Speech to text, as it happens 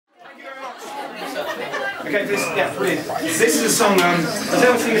Okay, brilliant. This is a song, has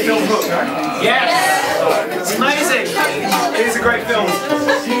anyone seen the film Hook, right? Yes! It's amazing! It is a great film.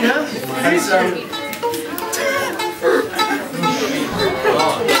 And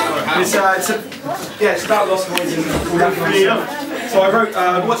it's about lost boys and all that kind of stuff. So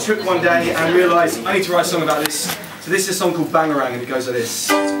I watched Hook one day and realised I need to write a song about this. So this is a song called Bangarang and it goes like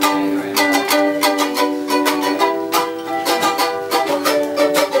this.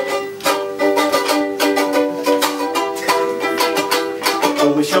 I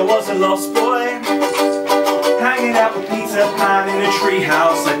wish I was a lost boy, hanging out with Peter Pan in a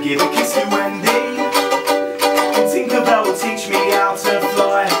treehouse. I'd give a kiss to Wendy, and Tinkerbell would teach me how to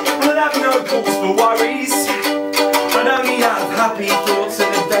fly. And I'd have no cause for worries, I'd only have happy thoughts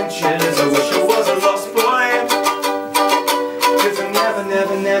and adventures. I wish I was a lost boy, cause I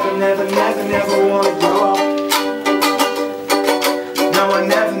never want to grow up. No, I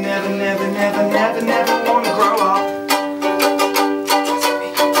never want to grow up.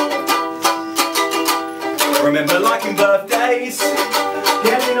 I remember liking birthdays,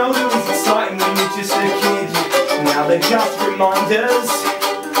 getting older was exciting when you're just a kid. Now they're just reminders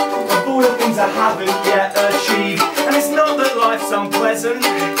of all the things I haven't yet achieved. And it's not that life's unpleasant,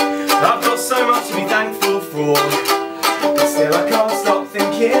 I've got so much to be thankful for, but still I can't stop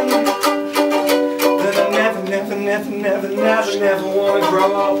thinking that I never want to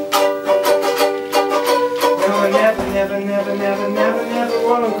grow up. No, I never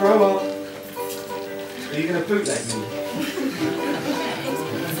want to grow up. Are you going to bootleg me?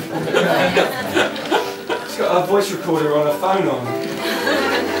 She's got a voice recorder on her phone on.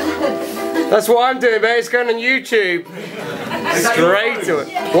 That's what I'm doing, mate. It's going on YouTube. Straight to it.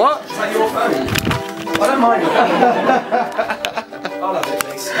 What? Is that your phone? I don't mind it. I'll have it,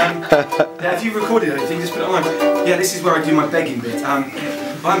 please. Yeah, if you've recorded anything, just put it on. Yeah, this is where I do my begging bit.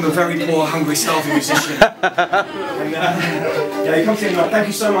 I'm a very poor, hungry, starving musician. And yeah, you come to me. Thank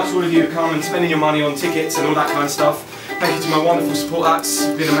you so much, all of you who come and spending your money on tickets and all that kind of stuff. Thank you to my wonderful support acts.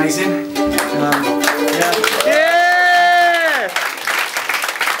 It's been amazing. Yeah!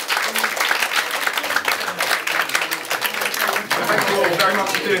 Thank you all very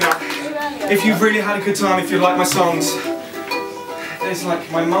much for doing that. If you've really had a good time, if you like my songs, there's like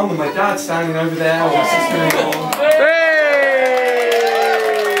my mum and my dad standing over there, or my sister-in-law.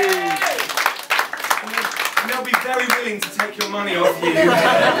 Very willing to take your money off you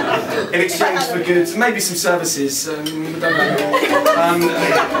in exchange for goods, maybe some services. I don't know.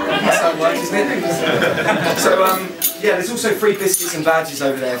 That's how it works, isn't it? So yeah, there's also free biscuits and badges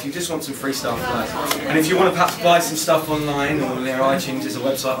over there if you just want some free stuff. And if you want to perhaps buy some stuff online or near iTunes, there's a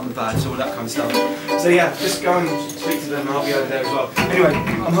website on the badge, all that kind of stuff. So yeah, just go and speak to them. I'll be over there as well. Anyway,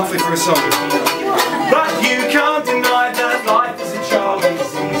 I'm halfway through a song. But you can't deny that life as a child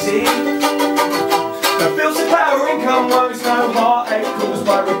is easy. No bills of power, income woes, no heartache caused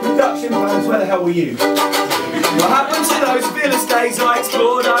by reproduction plans. Where the hell were you? What happened to those fearless days I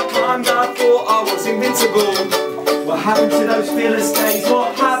explored, I climbed, I thought I was invincible? What happened to those fearless days?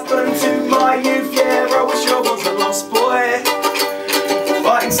 What happened to my youth? Yeah, I wish I was a lost boy,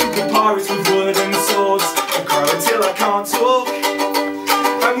 fighting super pirates with wood and swords, and grow until I can't talk,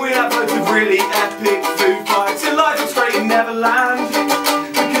 and we'd have loads of really epic food fights in life was great in Neverland.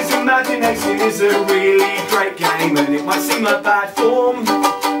 Imagination is a really great game, and it might seem like bad form,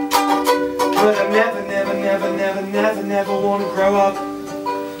 but I never want to grow up.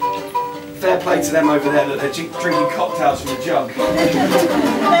 Fair play to them over there that they're drinking cocktails from a jug.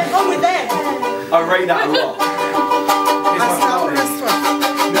 What's wrong with that? I rate that a lot.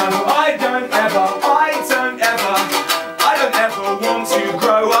 No, I don't ever want to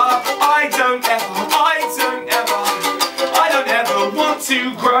grow up. I don't ever want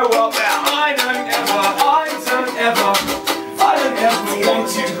to grow up. I don't ever want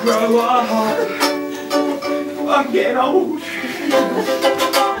to grow up. I'm getting old,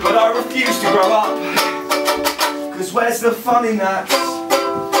 but I refuse to grow up. Cause where's the fun in that?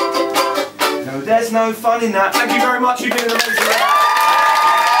 No, there's no fun in that. Thank you very much, you've been amazing.